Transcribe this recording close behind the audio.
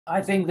I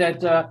think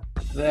that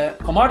the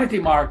commodity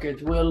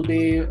market will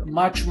be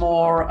much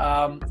more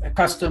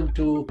accustomed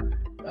to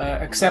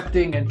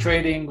accepting and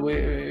trading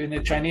in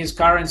the Chinese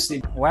currency.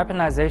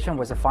 Weaponization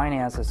with the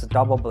finance is a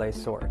double-bladed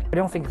sword. I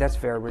don't think that's a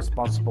very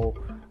responsible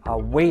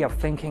way of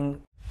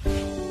thinking.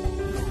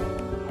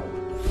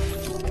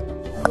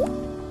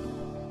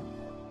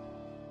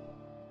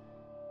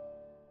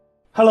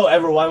 Hello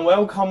everyone,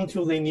 welcome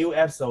to the new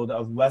episode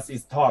of West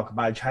East Talk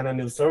by China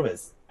News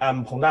Service.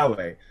 I'm Peng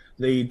Dawei,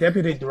 the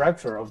Deputy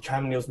Director of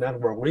China News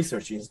Network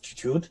Research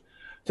Institute.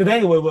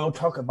 Today we will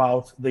talk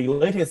about the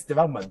latest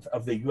development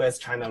of the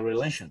US-China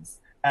relations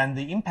and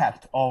the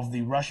impact of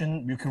the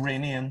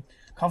Russian-Ukrainian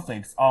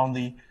conflicts on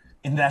the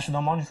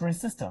international monetary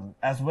system,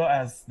 as well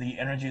as the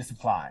energy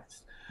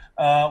supplies.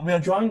 We are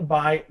joined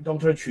by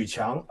Dr.曲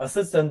强,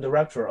 Assistant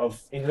Director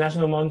of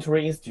International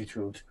Monetary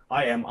Institute,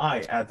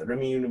 IMI, at the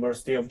Renmin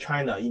University of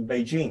China in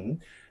Beijing,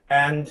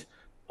 and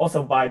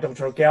also by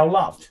Dr. Gail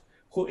Luft,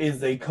 who is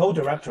the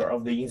co-director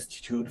of the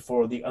Institute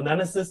for the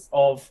Analysis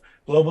of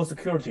Global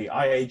Security,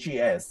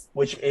 IAGS,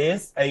 which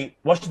is a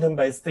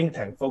Washington-based think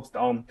tank focused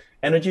on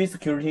energy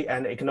security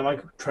and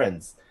economic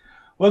trends.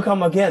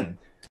 Welcome again.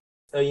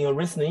 In a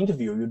recent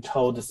interview, you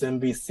told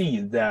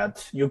CNBC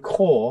that you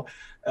call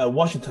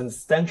Washington's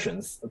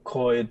sanctions,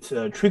 call it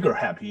trigger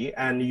happy,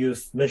 and you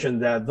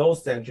mentioned that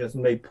those sanctions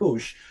may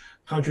push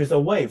countries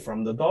away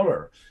from the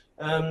dollar.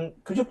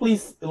 Could you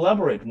please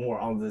elaborate more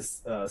on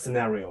this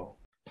scenario?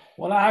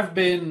 Well, I've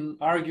been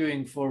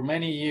arguing for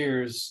many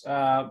years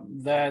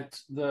that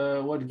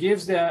what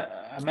gives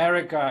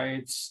America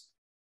its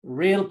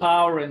real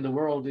power in the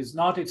world is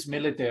not its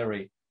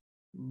military,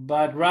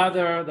 but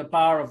rather the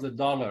power of the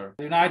dollar.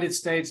 The United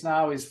States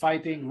now is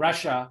fighting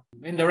Russia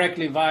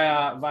indirectly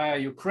via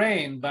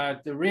Ukraine,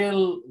 but the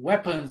real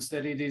weapons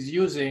that it is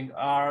using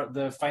are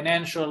the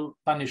financial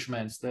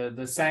punishments,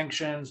 the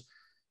sanctions,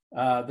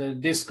 the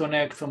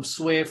disconnect from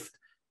SWIFT,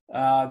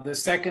 the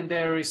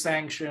secondary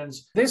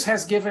sanctions. This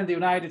has given the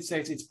United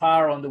States its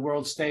power on the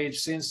world stage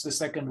since the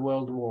Second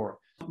World War.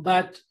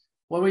 But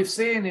what we've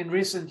seen in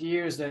recent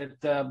years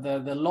that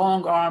the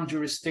long-arm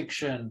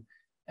jurisdiction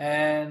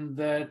and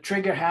the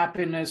trigger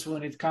happiness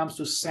when it comes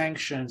to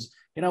sanctions.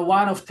 You know,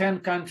 1 of 10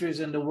 countries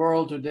in the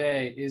world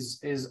today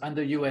is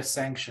under US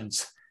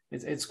sanctions.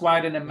 It's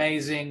quite an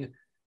amazing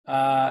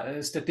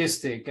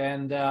statistic,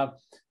 and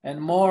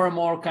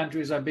more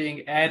countries are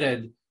being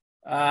added.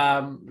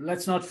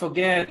 Let's not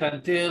forget,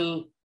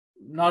 until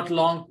not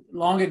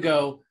long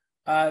ago,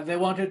 they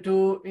wanted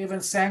to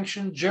even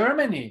sanction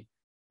Germany.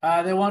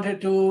 They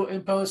wanted to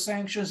impose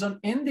sanctions on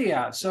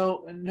India.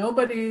 So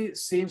nobody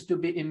seems to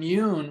be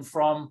immune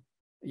from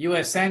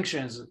US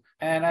sanctions.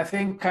 And I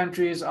think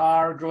countries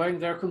are drawing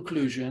their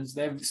conclusions.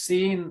 They've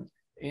seen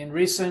in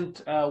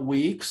recent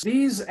weeks,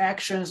 these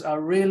actions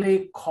are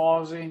really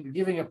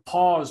giving a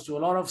pause to a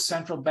lot of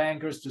central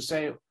bankers to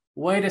say,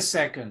 wait a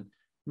second,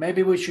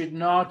 maybe we should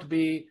not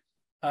be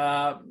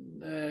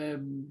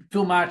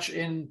too much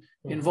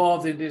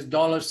involved in this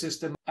dollar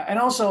system. And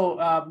also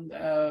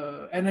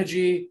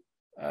energy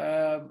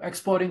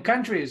exporting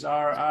countries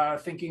are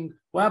thinking,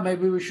 well,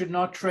 maybe we should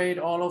not trade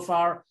all of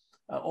our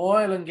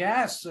oil and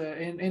gas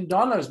in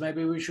dollars.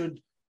 Maybe we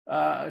should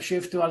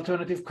shift to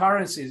alternative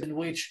currencies, in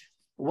which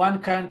one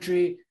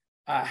country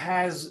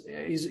is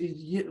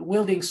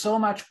wielding so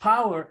much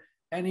power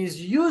and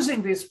is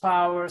using this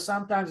power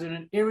sometimes in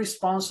an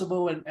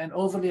irresponsible and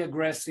overly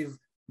aggressive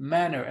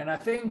manner. And I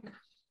think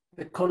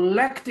the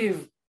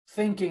collective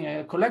thinking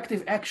and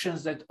collective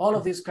actions that all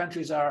of these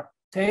countries are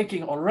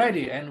taking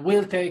already and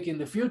will take in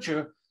the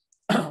future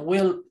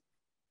will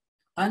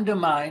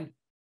undermine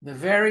the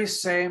very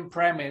same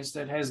premise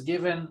that has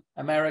given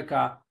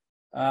America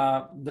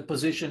the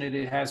position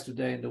it has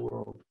today in the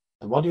world.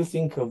 What do you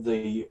think of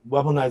the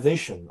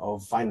weaponization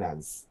of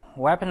finance?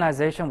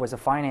 Weaponization with the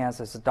finance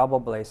is a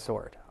double-bladed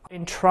sword.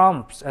 In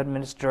Trump's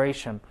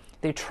administration,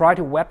 they try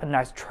to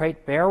weaponize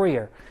trade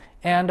barrier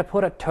and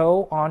put a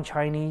toll on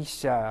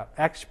Chinese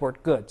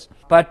export goods.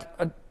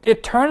 But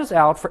it turns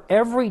out for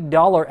every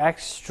 $1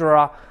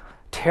 extra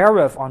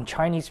tariff on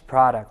Chinese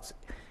products,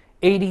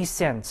 80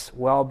 cents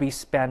will be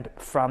spent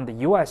from the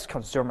US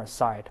consumer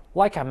side,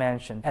 like I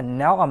mentioned. And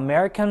now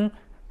American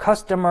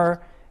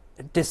customer,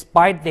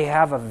 despite they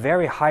have a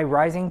very high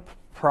rising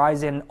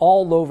price in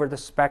all over the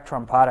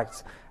spectrum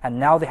products, and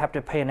now they have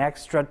to pay an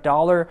extra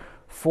 $1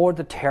 for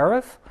the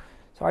tariff.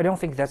 So I don't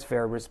think that's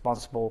very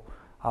responsible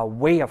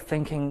way of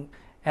thinking.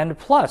 And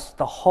plus,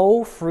 the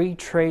whole free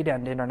trade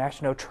and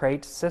international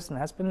trade system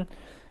has been,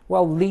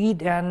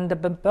 lead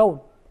and been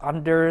built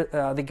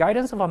under the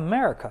guidance of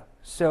America.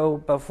 So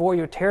before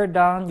you tear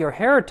down your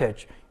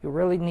heritage, you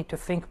really need to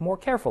think more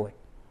carefully.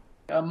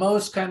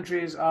 Most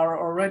countries are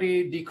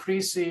already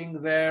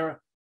decreasing their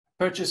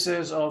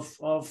purchases of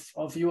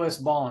US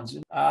bonds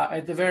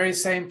at the very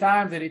same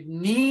time that it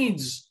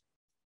needs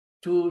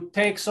to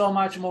take so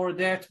much more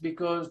debt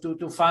because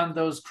to fund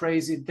those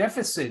crazy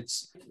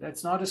deficits.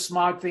 That's not a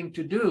smart thing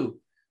to do.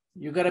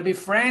 You got to be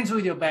friends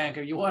with your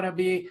banker. You want to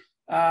be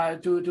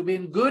to be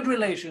in good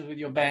relations with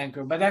your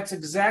banker. But that's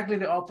exactly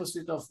the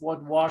opposite of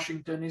what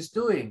Washington is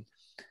doing.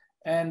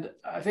 And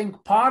I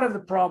think part of the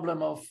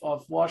problem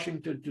of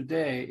Washington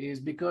today is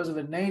because of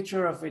the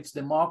nature of its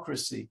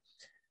democracy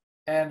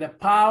and the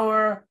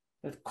power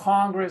that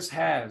Congress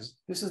has.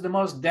 This is the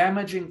most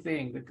damaging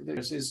thing.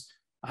 This is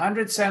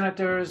 100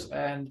 senators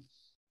and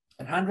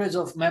hundreds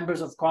of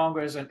members of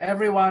Congress, and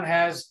everyone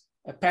has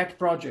a pet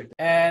project.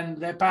 And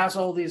they pass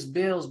all these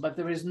bills, but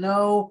there's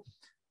no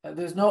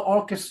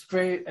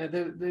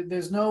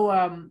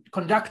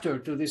conductor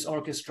to this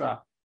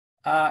orchestra.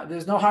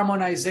 There's no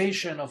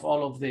harmonization of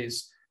all of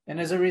this. And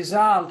as a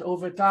result,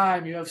 over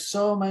time, you have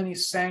so many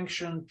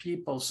sanctioned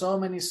people, so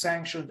many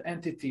sanctioned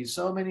entities,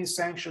 so many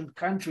sanctioned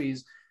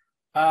countries,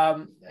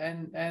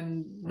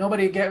 and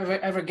nobody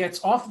ever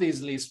gets off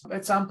these lists.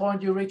 At some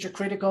point, you reach a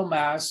critical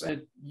mass,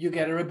 and you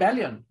get a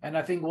rebellion. And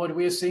I think what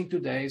we're seeing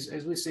today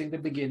is we're seeing the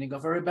beginning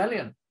of a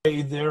rebellion.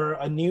 Is there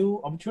a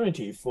new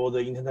opportunity for the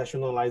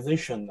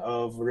internationalization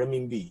of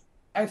renminbi?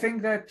 I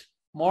think that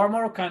more and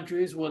more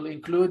countries will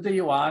include the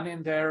yuan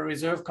in their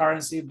reserve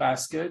currency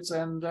baskets,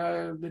 and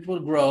it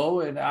will grow,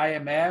 and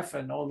IMF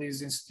and all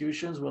these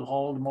institutions will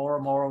hold more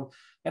and more.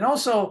 And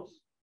also,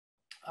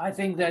 I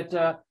think that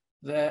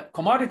the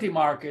commodity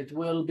market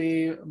will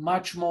be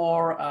much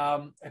more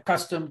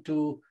accustomed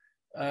to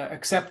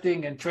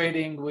accepting and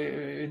trading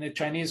in the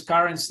Chinese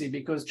currency,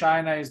 because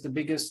China is the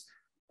biggest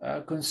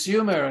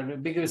consumer and the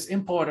biggest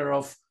importer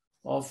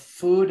of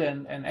food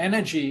and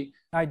energy.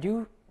 I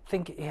do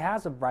think it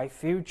has a bright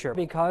future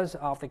because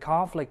of the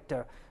conflict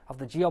of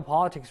the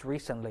geopolitics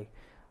recently.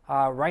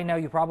 Right now,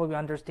 you probably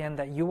understand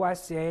that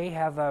USA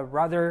have a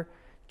rather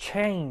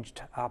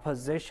changed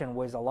position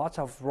with a lot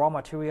of raw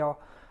material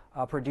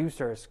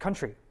producers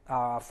country.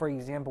 For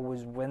example,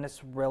 with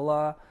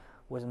Venezuela,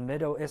 with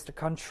Middle East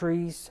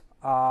countries,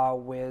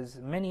 with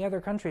many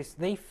other countries,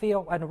 they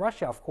feel, and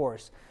Russia, of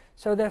course,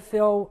 so they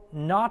feel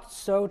not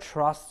so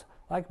trust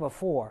like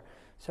before.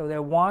 So they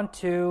want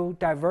to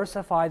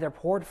diversify their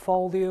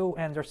portfolio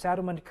and their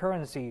settlement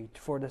currency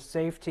for the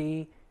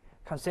safety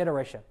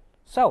consideration.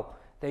 So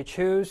they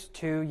choose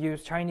to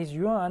use Chinese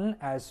yuan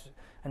as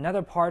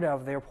another part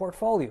of their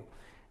portfolio.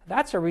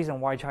 That's the reason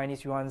why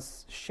Chinese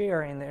yuan's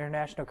share in the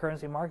international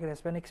currency market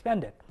has been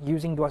expanded.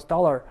 Using US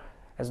dollar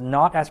is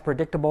not as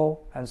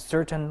predictable and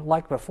certain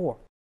like before.